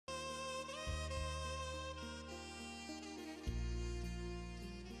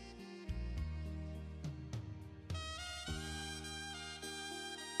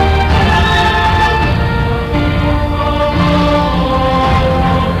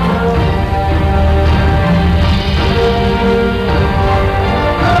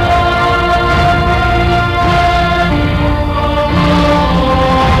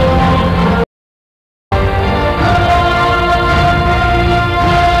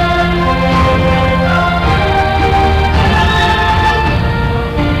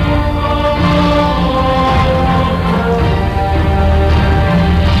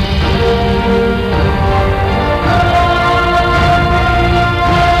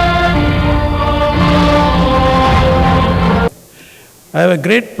I have a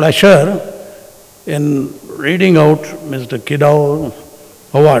great pleasure in reading out Mr. KIDAO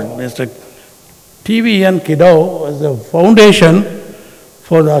award. Mr. TVN KIDAO was the foundation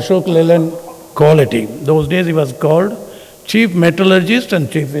for the Ashok Leyland quality. Those days he was called Chief Metallurgist and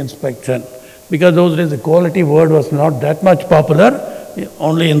Chief Inspection, because those days the quality word was not that much popular,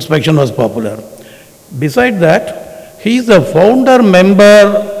 only inspection was popular. Beside that, he is the founder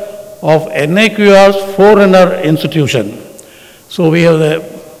member of NIQR's Forerunner Institution. So we are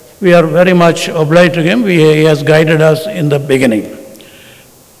very much obliged to him. He has guided us in the beginning.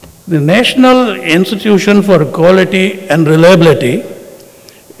 The National Institution for Quality and Reliability,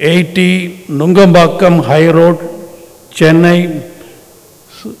 80 Nungambakkam High Road, Chennai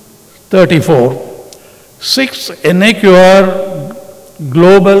 34, 6th NIQR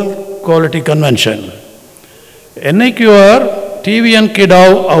Global Quality Convention. NIQR TVN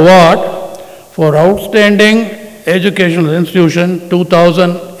KIDAO Award for Outstanding Educational Institution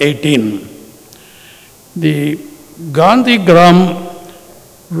 2018. The Gandhigram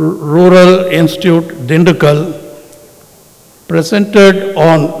Rural Institute, Dindigul, presented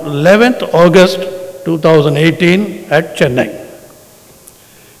on 11th August 2018 at Chennai.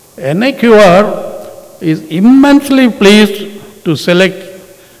 NIQR is immensely pleased to select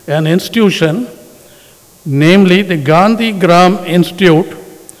an institution, namely the Gandhigram Institute,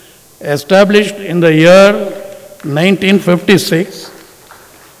 established in the year 1956,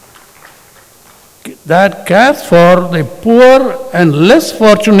 that cares for the poor and less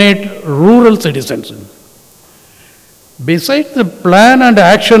fortunate rural citizens. Besides the plan and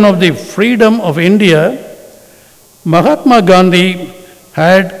action of the freedom of India, Mahatma Gandhi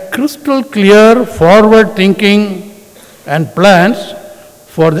had crystal clear forward thinking and plans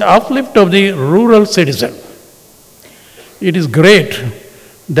for the uplift of the rural citizen. It is great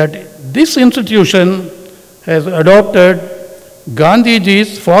that this institution has adopted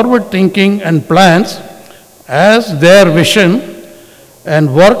Gandhiji's forward thinking and plans as their vision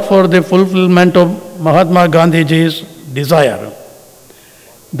and work for the fulfillment of Mahatma Gandhiji's desire.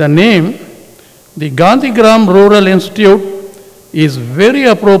 The name, the Gandhigram Rural Institute, is very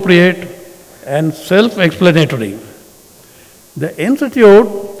appropriate and self-explanatory. The institute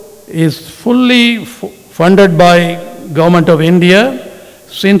is fully funded by Government of India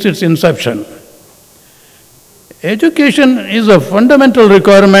since its inception. Education is a fundamental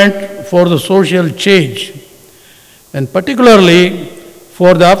requirement for the social change, and particularly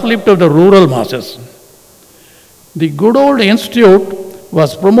for the uplift of the rural masses. The good old institute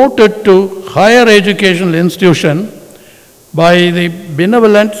was promoted to higher educational institution by the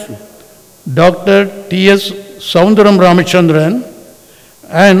benevolent Dr. T.S. Soundaram Ramachandran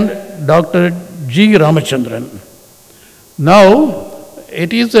and Dr. G. Ramachandran. Now,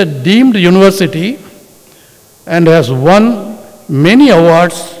 it is a deemed university and has won many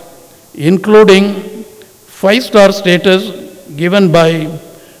awards, including 5-star status given by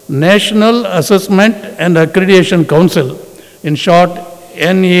National Assessment and Accreditation Council, in short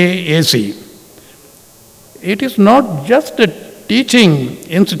NAAC. It is not just a teaching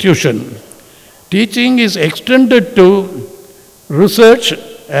institution. Teaching is extended to research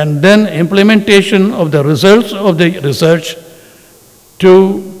and then implementation of the results of the research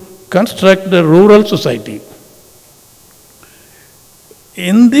to construct the rural society.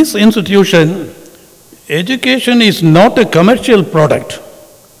 In this institution, education is not a commercial product.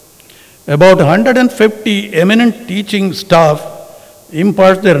 About 150 eminent teaching staff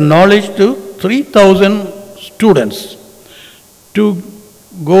impart their knowledge to 3,000 students to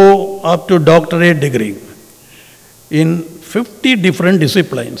go up to doctorate degree in 50 different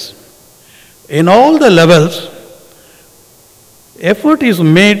disciplines. In all the levels, effort is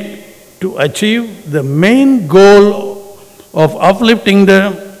made to achieve the main goal of uplifting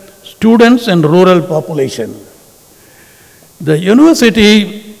the students and rural population. The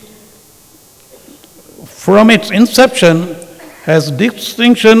university, from its inception, has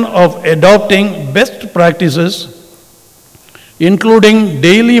distinction of adopting best practices, including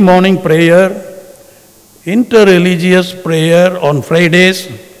daily morning prayer, interreligious prayer on Fridays,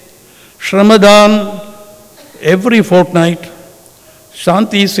 Shramadhan every fortnight,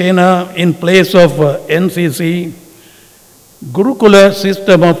 Shanti Sena in place of NCC, Gurukula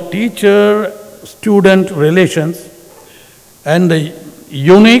system of teacher-student relations, and the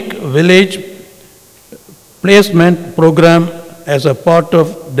unique village placement program as a part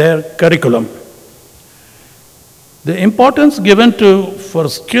of their curriculum. The importance given for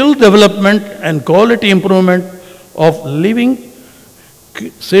skill development and quality improvement of living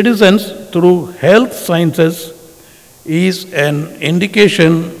citizens through health sciences is an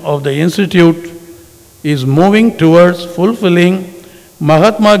indication of the institute is moving towards fulfilling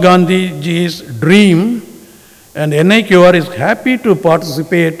Mahatma Gandhiji's dream, and NIQR is happy to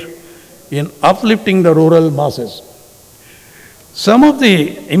participate in uplifting the rural masses. Some of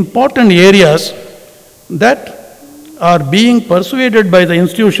the important areas that are being persuaded by the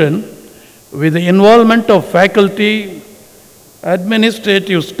institution with the involvement of faculty,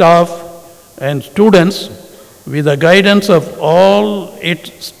 administrative staff, and students with the guidance of all its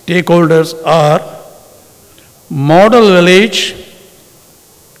stakeholders are Model Village,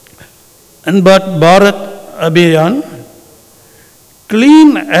 Anbat Bharat Abhiyan,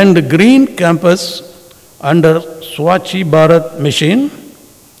 Clean and Green Campus under Swachh Bharat Mission,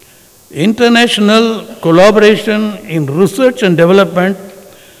 international collaboration in research and development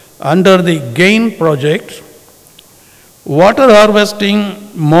under the GAIN project, water harvesting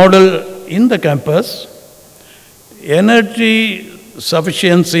model in the campus, energy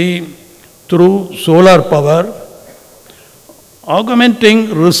sufficiency through solar power,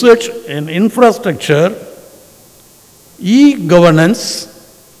 augmenting research in infrastructure, e-governance,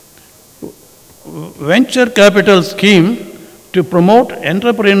 venture capital scheme to promote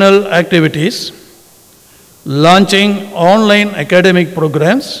entrepreneurial activities, launching online academic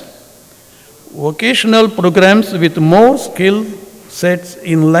programs, vocational programs with more skill sets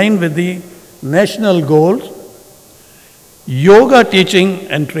in line with the national goals, yoga teaching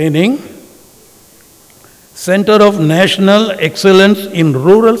and training, Center of National Excellence in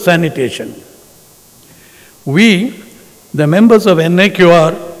Rural Sanitation. We, the members of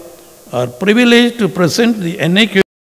NIQR, are privileged to present the NIQR